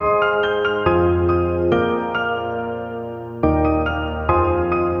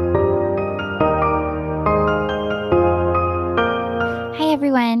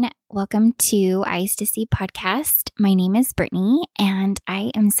to Eyes to See podcast. My name is Brittany, and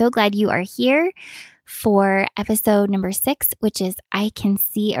I am so glad you are here for episode number 6, which is I Can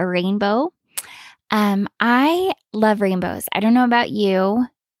See a Rainbow. I love rainbows. I don't know about you,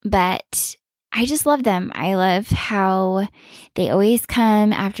 but I just love them. I love how they always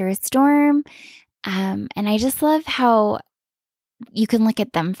come after a storm. And I just love how you can look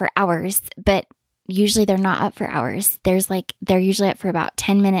at them for hours, but usually they're not up for hours. They're usually up for about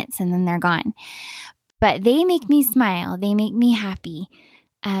 10 minutes and then they're gone. But they make me smile. They make me happy.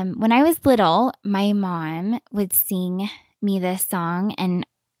 When I was little, my mom would sing me this song, and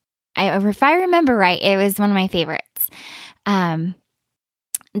if I remember right, it was one of my favorites.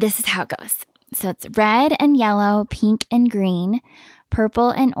 This is how it goes. So it's red and yellow, pink and green, purple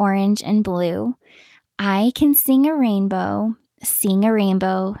and orange and blue. I can sing a rainbow, sing a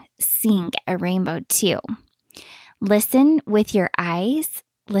rainbow, sing a rainbow too. Listen with your eyes,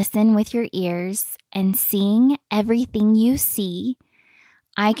 listen with your ears, and sing everything you see.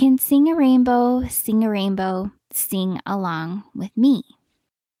 I can sing a rainbow, sing along with me.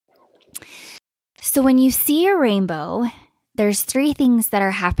 So when you see a rainbow, there's 3 things that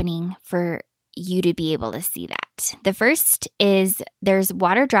are happening for you to be able to see that. The first is there's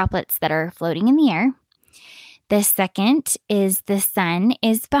water droplets that are floating in the air. The second is the sun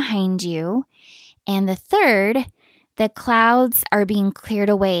is behind you. And the third, the clouds are being cleared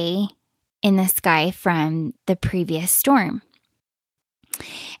away in the sky from the previous storm.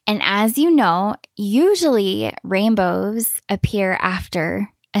 And as you know, usually rainbows appear after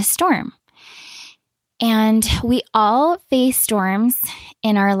a storm. And we all face storms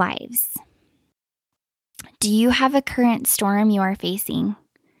in our lives. Do you have a current storm you are facing?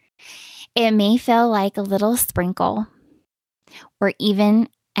 It may feel like a little sprinkle or even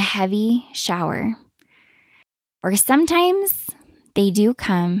a heavy shower. Or sometimes they do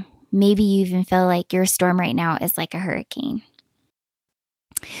come. Maybe you even feel like your storm right now is like a hurricane.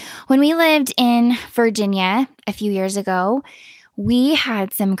 When we lived in Virginia a few years ago, we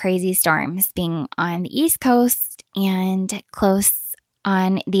had some crazy storms being on the East Coast and close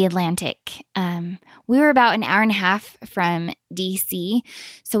on the Atlantic. We were about an hour and a half from DC,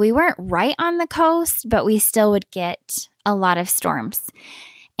 so we weren't right on the coast, but we still would get a lot of storms.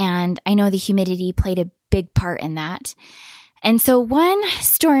 And I know the humidity played a big part in that. And so one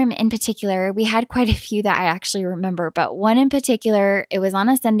storm in particular, we had quite a few that I actually remember, but one in particular, it was on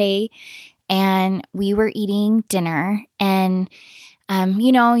a Sunday and we were eating dinner and,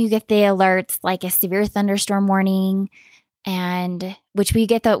 you get the alerts like a severe thunderstorm warning, and which we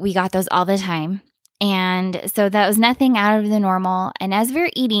got those all the time. And so that was nothing out of the normal. And as we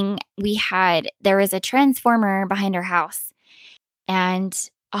were eating, there was a transformer behind our house, and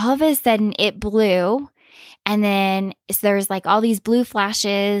all of a sudden it blew. And then there was like all these blue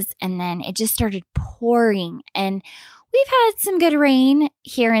flashes, and then it just started pouring. And we've had some good rain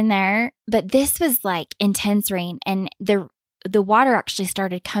here and there, but this was like intense rain. And the water actually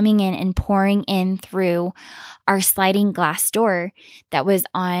started coming in and pouring in through our sliding glass door that was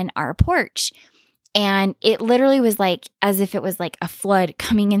on our porch. And it literally was like as if it was like a flood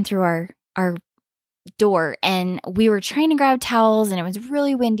coming in through our door. And we were trying to grab towels, and it was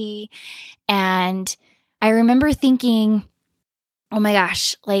really windy. And I remember thinking, oh my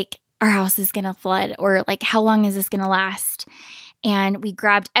gosh, like our house is going to flood, or like, how long is this going to last? And we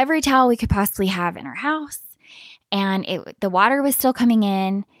grabbed every towel we could possibly have in our house, and the water was still coming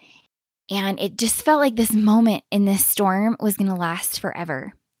in, and it just felt like this moment in this storm was going to last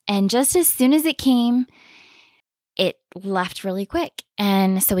forever. And just as soon as it came, it left really quick.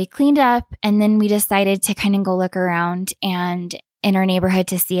 And so we cleaned up, and then we decided to kind of go look around and in our neighborhood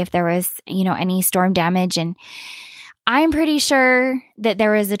to see if there was, any storm damage. And I'm pretty sure that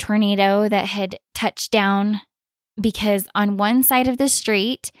there was a tornado that had touched down, because on one side of the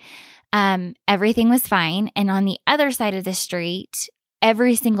street, everything was fine. And on the other side of the street,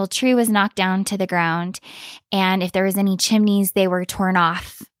 every single tree was knocked down to the ground. And if there was any chimneys, they were torn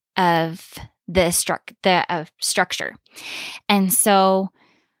off of the structure. And so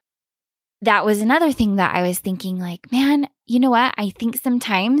that was another thing that I was thinking, like, man, you know what? I think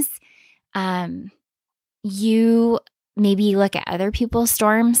sometimes you maybe look at other people's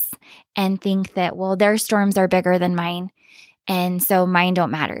storms and think that, well, their storms are bigger than mine, and so mine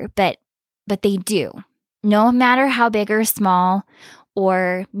don't matter. But they do. No matter how big or small,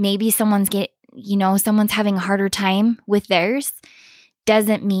 or maybe someone's having a harder time with theirs,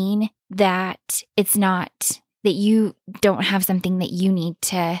 doesn't mean that it's not, that you don't have something that you need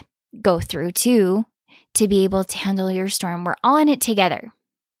to go through to be able to handle your storm. We're all in it together.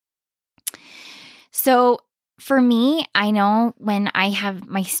 So For me, I know when I have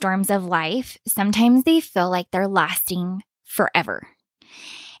my storms of life, sometimes they feel like they're lasting forever.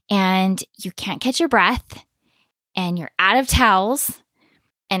 And you can't catch your breath, and you're out of towels,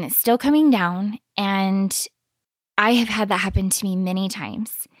 and it's still coming down. And I have had that happen to me many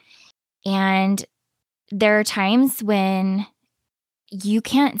times. And there are times when you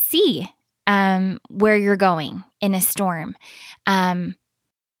can't see where you're going in a storm,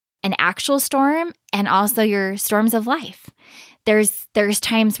 an actual storm, and also your storms of life. There's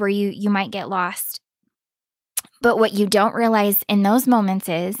times where you might get lost. But what you don't realize in those moments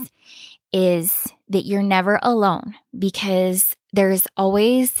is that you're never alone, because there's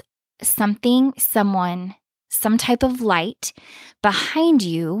always something, someone, some type of light behind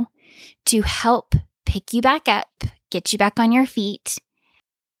you to help pick you back up, get you back on your feet,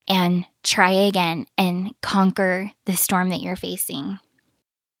 and try again and conquer the storm that you're facing.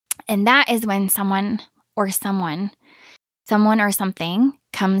 And that is when someone or something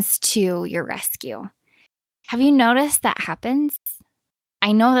comes to your rescue. Have you noticed that happens?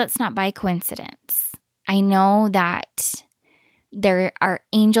 I know that's not by coincidence. I know that there are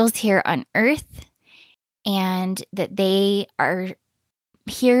angels here on earth and that they are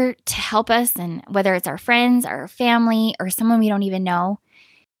here to help us, and whether it's our friends, our family, or someone we don't even know,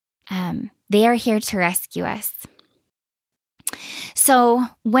 they are here to rescue us. So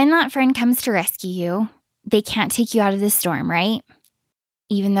when that friend comes to rescue you, they can't take you out of the storm, right?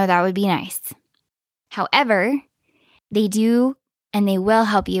 Even though that would be nice. However, they do, and they will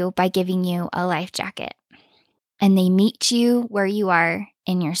help you by giving you a life jacket. And they meet you where you are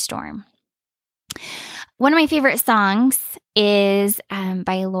in your storm. One of my favorite songs is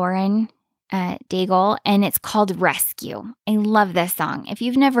by Lauren Daigle, and it's called Rescue. I love this song. If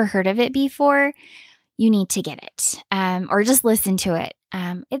you've never heard of it before, you need to get it, or just listen to it.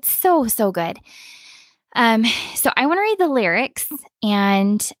 It's so, so good. So I want to read the lyrics,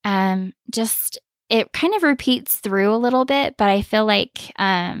 and it kind of repeats through a little bit, but I feel like,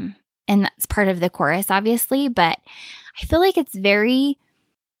 and that's part of the chorus, obviously, but I feel like it's very,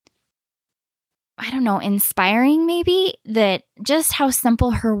 inspiring maybe, that just how simple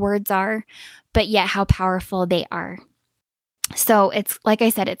her words are, but yet how powerful they are. So it's, like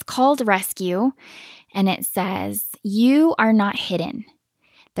I said, it's called Rescue, and it says, "You are not hidden.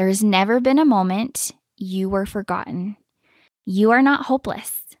 There's never been a moment you were forgotten. You are not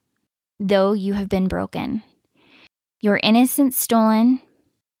hopeless, though you have been broken. Your innocence stolen.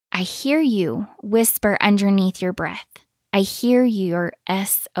 I hear you whisper underneath your breath. I hear your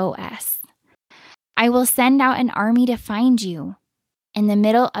SOS. I will send out an army to find you in the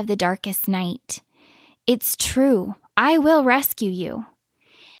middle of the darkest night. It's true. I will rescue you.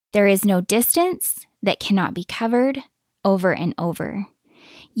 There is no distance that cannot be covered over and over.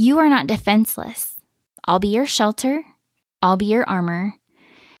 You are not defenseless. I'll be your shelter. I'll be your armor.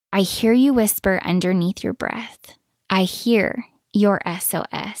 I hear you whisper underneath your breath. I hear your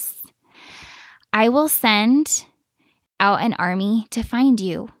SOS. I will send out an army to find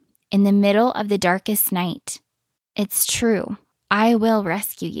you in the middle of the darkest night. It's true. I will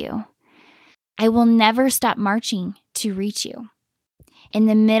rescue you. I will never stop marching to reach you. In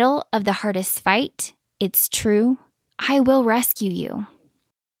the middle of the hardest fight, it's true. I will rescue you.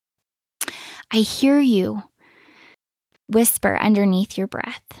 I hear you whisper underneath your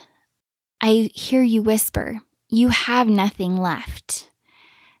breath. I hear you whisper, you have nothing left.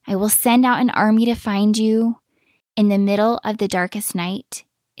 I will send out an army to find you in the middle of the darkest night.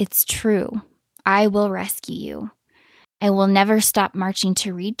 It's true. I will rescue you. I will never stop marching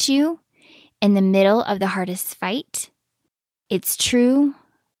to reach you in the middle of the hardest fight. It's true.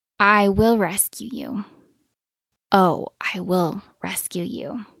 I will rescue you. Oh, I will rescue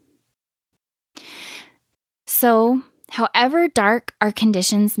you. So, however dark our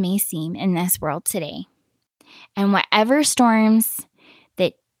conditions may seem in this world today, and whatever storms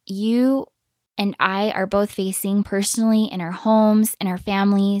that you and I are both facing personally in our homes, in our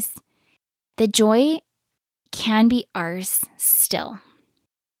families, the joy can be ours still.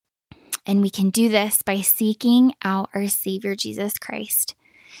 And we can do this by seeking out our Savior, Jesus Christ.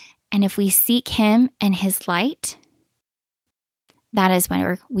 And if we seek Him and His light, that is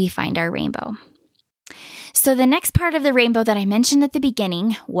when we find our rainbow. So the next part of the rainbow that I mentioned at the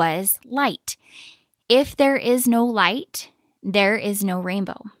beginning was light. If there is no light, there is no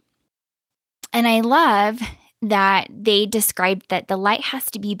rainbow. And I love that they described that the light has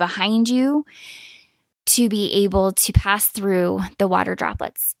to be behind you to be able to pass through the water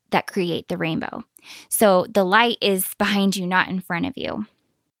droplets that create the rainbow. So the light is behind you, not in front of you.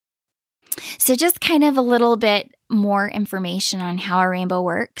 So just kind of a little bit more information on how a rainbow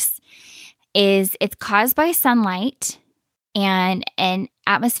works. is it's caused by sunlight and an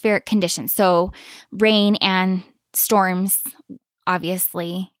atmospheric condition. So rain and storms,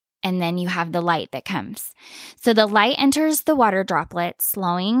 obviously, and then you have the light that comes. So the light enters the water droplet,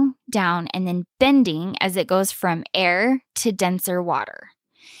 slowing down and then bending as it goes from air to denser water.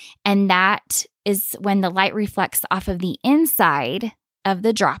 And that is when the light reflects off of the inside of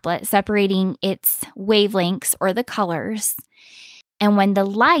the droplet, separating its wavelengths or the colors. And when the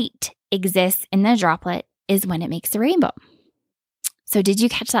light exists in the droplet is when it makes a rainbow. So did you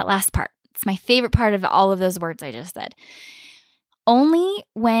catch that last part? It's my favorite part of all of those words I just said. Only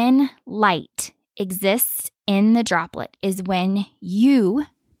when light exists in the droplet is when you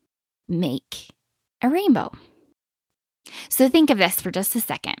make a rainbow. So think of this for just a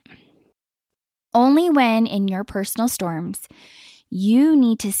second. Only when in your personal storms, you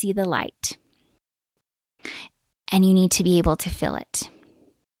need to see the light and you need to be able to feel it.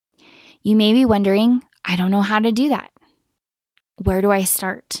 You may be wondering, I don't know how to do that. Where do I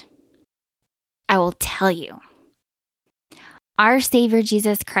start? I will tell you. Our Savior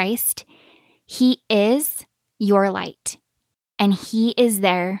Jesus Christ, He is your light, and He is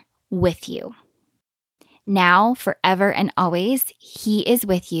there with you. Now, forever and always, He is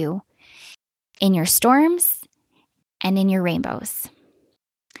with you in your storms and in your rainbows.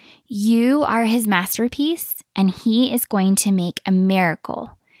 You are His masterpiece, and He is going to make a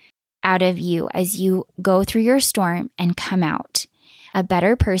miracle out of you as you go through your storm and come out a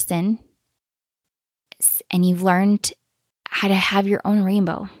better person, and you've learned how to have your own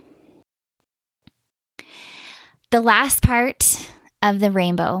rainbow. The last part of the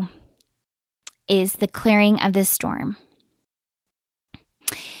rainbow is the clearing of the storm.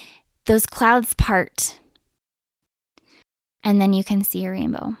 Those clouds part, and then you can see a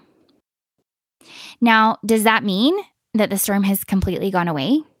rainbow. Now, does that mean that the storm has completely gone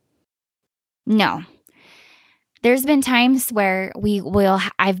away? No. There's been times where we've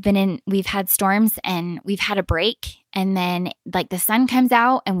had storms and we've had a break, and then like the sun comes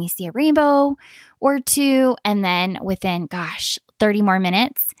out and we see a rainbow or two, and then within 30 more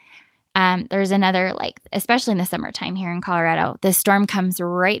minutes, there's another, especially in the summertime here in Colorado, the storm comes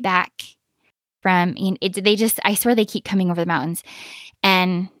right back from I swear they keep coming over the mountains,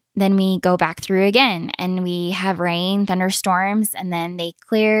 and then we go back through again and we have rain, thunderstorms, and then they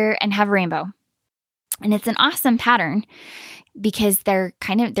clear and have a rainbow. And it's an awesome pattern because they're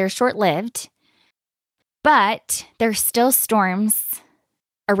short-lived, but there's still storms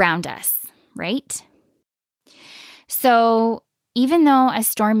around us, right? So even though a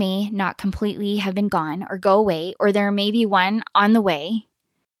storm may not completely have been gone or go away, or there may be one on the way,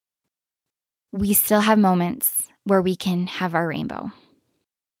 we still have moments where we can have our rainbow.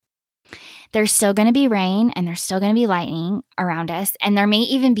 There's still going to be rain and there's still going to be lightning around us, and there may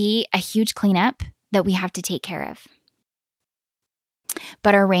even be a huge cleanup that we have to take care of.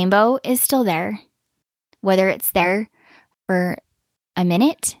 But our rainbow is still there, whether it's there for a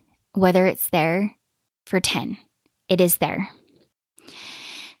minute, whether it's there for 10, it is there.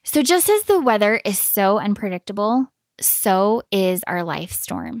 So just as the weather is so unpredictable, so is our life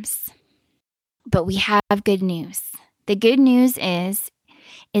storms. But we have good news. The good news is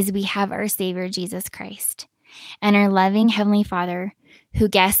we have our Savior, Jesus Christ, and our loving Heavenly Father, who,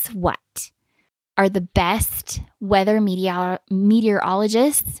 guess what, are the best weather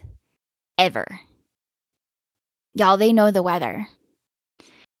meteorologists ever. Y'all, they know the weather,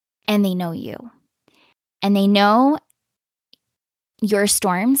 and they know you, and they know your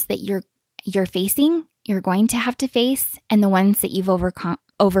storms that you're facing, you're going to have to face, and the ones that you've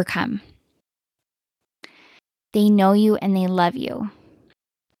overcome. They know you and they love you.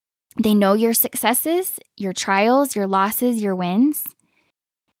 They know your successes, your trials, your losses, your wins,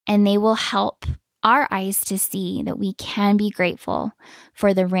 and they will help our eyes to see that we can be grateful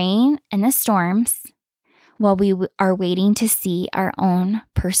for the rain and the storms while we are waiting to see our own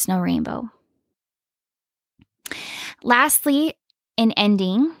personal rainbow. Lastly, in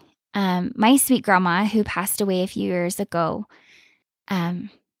ending, my sweet grandma, who passed away a few years ago,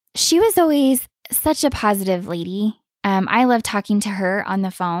 she was always such a positive lady. I love talking to her on the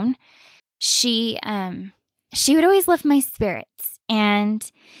phone. She would always lift my spirits,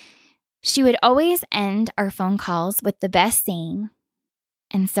 and she would always end our phone calls with the best saying.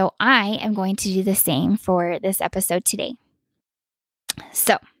 And so I am going to do the same for this episode today.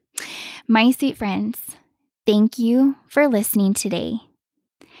 So, my sweet friends, thank you for listening today,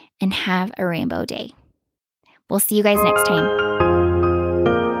 and have a rainbow day. We'll see you guys next time.